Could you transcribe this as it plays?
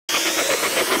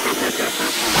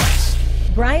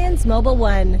It's Mobile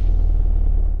One.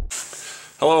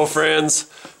 Hello friends,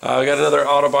 I got another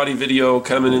auto body video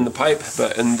coming in the pipe,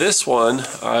 but in this one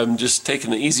I'm just taking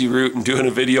the easy route and doing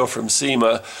a video from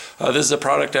SEMA. This is a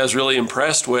product I was really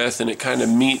impressed with, and it kind of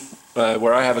meet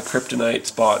where I have a kryptonite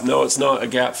spot. No, it's not a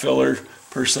gap filler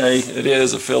per se, it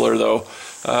is a filler though.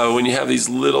 When you have these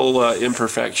little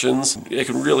imperfections, it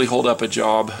can really hold up a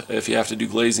job if you have to do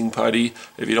glazing putty.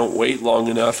 If you don't wait long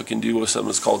enough, it can do with something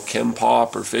that's called chem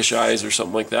pop or fish eyes or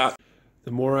something like that. The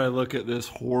more I look at this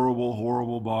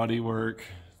horrible body work,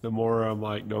 the more I'm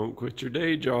like, don't quit your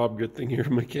day job, good thing you're a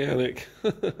mechanic.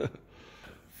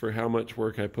 For how much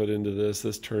work I put into this,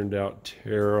 this turned out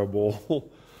terrible.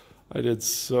 I did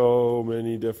so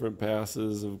many different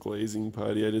passes of glazing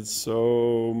putty. I did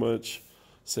so much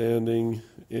sanding,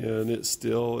 and it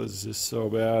still is just so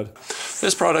bad.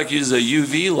 This product uses a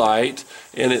UV light,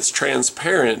 and it's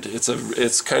transparent.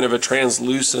 It's kind of a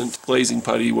translucent glazing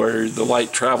putty where the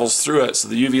light travels through it. So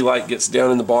the UV light gets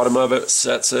down in the bottom of it,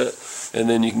 sets it, and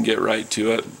then you can get right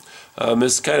to it.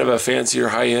 It's kind of a fancier,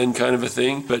 high-end kind of a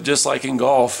thing, but just like in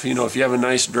golf, you know, if you have a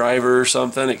nice driver or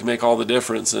something, it can make all the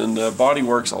difference. And body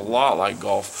works a lot like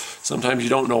golf. Sometimes you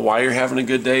don't know why you're having a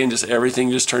good day, and just everything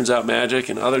just turns out magic.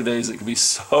 And other days it can be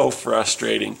so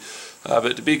frustrating.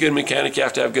 But to be a good mechanic, you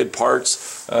have to have good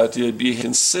parts. To be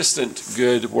consistent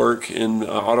good work in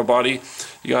auto body,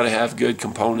 you got to have good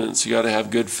components. You got to have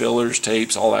good fillers,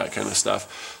 tapes, all that kind of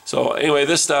stuff. So anyway,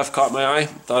 this stuff caught my eye.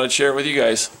 Thought I'd share it with you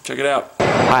guys. Check it out.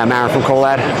 Hi, I'm Aaron from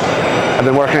Colad. I've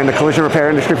been working in the collision repair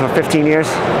industry for 15 years.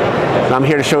 And I'm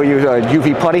here to show you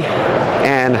UV putty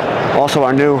and also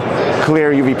our new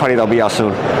clear UV putty that'll be out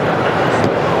soon.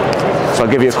 So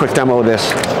I'll give you a quick demo of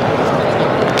this.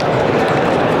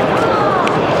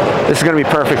 This is going to be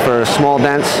perfect for small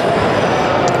dents,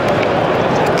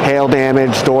 hail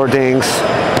damage, door dings,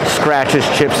 scratches,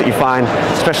 chips that you find,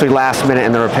 especially last minute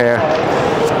in the repair.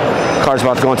 Car's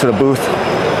about to go into the booth.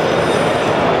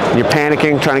 You're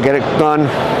panicking, trying to get it done.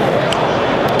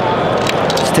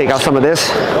 Just take out some of this.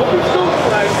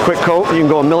 Quick coat, you can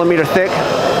go a millimeter thick.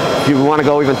 If you want to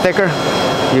go even thicker,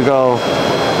 you go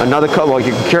another coat. Well,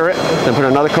 you can cure it, then put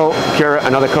another coat, cure it,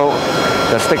 another coat,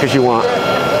 as thick as you want.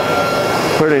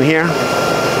 Put it in here.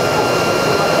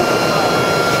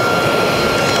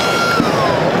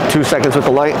 2 seconds with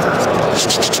the light,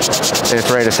 and it's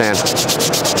ready to sand.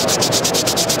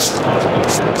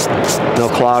 No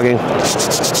clogging.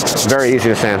 Very easy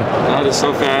to sand. That is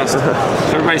so fast.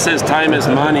 Everybody says time is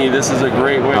money. This is a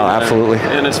great way. Oh, absolutely.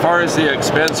 And as far as the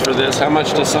expense for this, how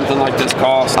much does something like this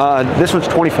cost? This one's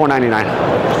 $24.99.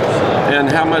 And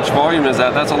how much volume is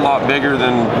that? That's a lot bigger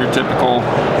than your typical.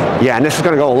 Yeah, and this is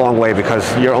going to go a long way because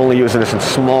you're only using this in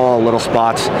small little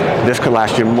spots. This could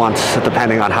last you months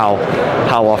depending on how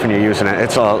often you're using it.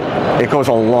 It goes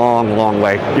a long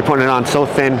way. You're putting it on so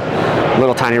thin,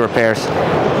 little tiny repairs.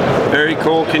 Very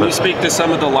cool. Can you speak to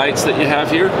some of the lights that you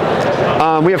have here?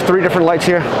 We have 3 different lights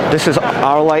here. This is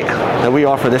our light that we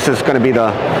offer. This is going to be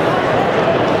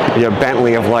your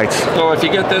Bentley of lights. So if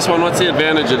you get this one, what's the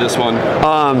advantage of this one?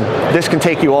 This can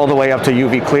take you all the way up to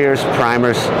UV clears,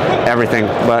 primers, everything,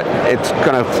 but it's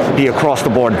going to be across the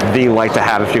board the light to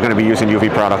have if you're going to be using UV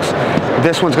products.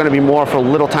 This one's going to be more for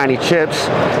little tiny chips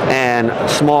and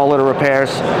small little repairs,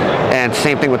 and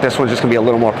same thing with this one, just going to be a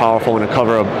little more powerful and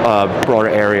cover a broader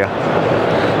area.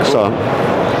 So.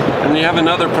 And you have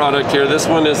another product here. This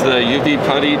one is the UV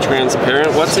Putty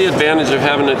Transparent. What's the advantage of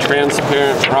having a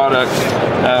transparent product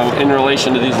in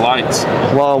relation to these lights?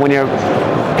 Well, when you're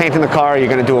painting the car, you're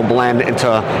going to do a blend into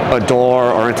a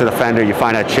door or into the fender. You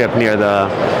find a chip near the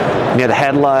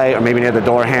headlight or maybe near the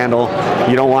door handle.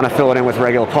 You don't want to fill it in with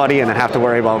regular putty and then have to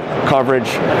worry about coverage.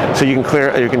 So you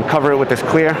can cover it with this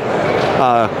clear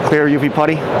UV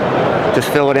putty. Just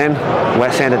fill it in,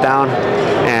 wet sand it down,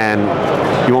 and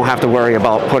you won't have to worry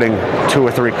about putting 2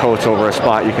 or 3 coats over a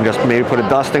spot. You can just maybe put a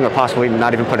dusting or possibly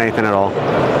not even put anything at all.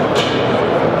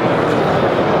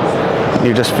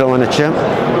 You just fill in the chip.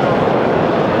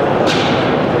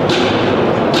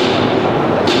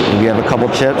 You have a couple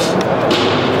chips.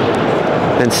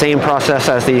 Then same process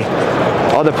as the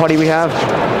other putty we have.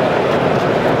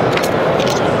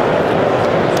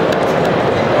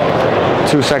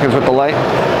 Two seconds with the light.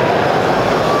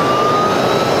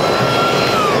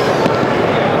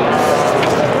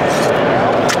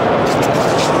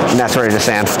 And that's ready to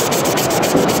sand.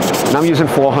 And I'm using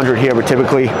 400 here, but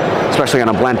typically, especially on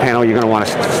a blend panel, you're going to want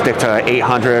to stick to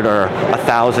 800 or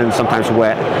 1,000, sometimes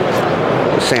wet.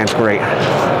 The sand's great.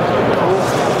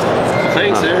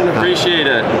 Thanks. Thanks, Aaron. Appreciate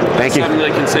it. Thank you. Something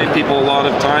that can save people a lot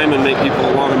of time and make people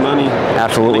a lot of money.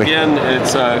 Absolutely. And again,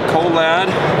 it's Colad,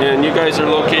 and you guys are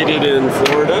located in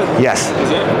Florida? Yes.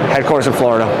 Is it? Headquarters in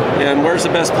Florida. And where's the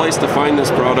best place to find this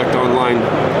product online?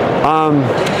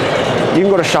 You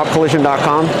can go to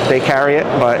shopcollision.com. They carry it,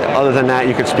 but other than that,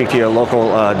 you could speak to your local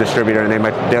distributor,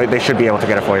 and they should be able to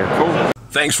get it for you. Cool.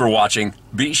 Thanks for watching.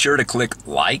 Be sure to click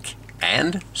like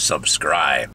and subscribe.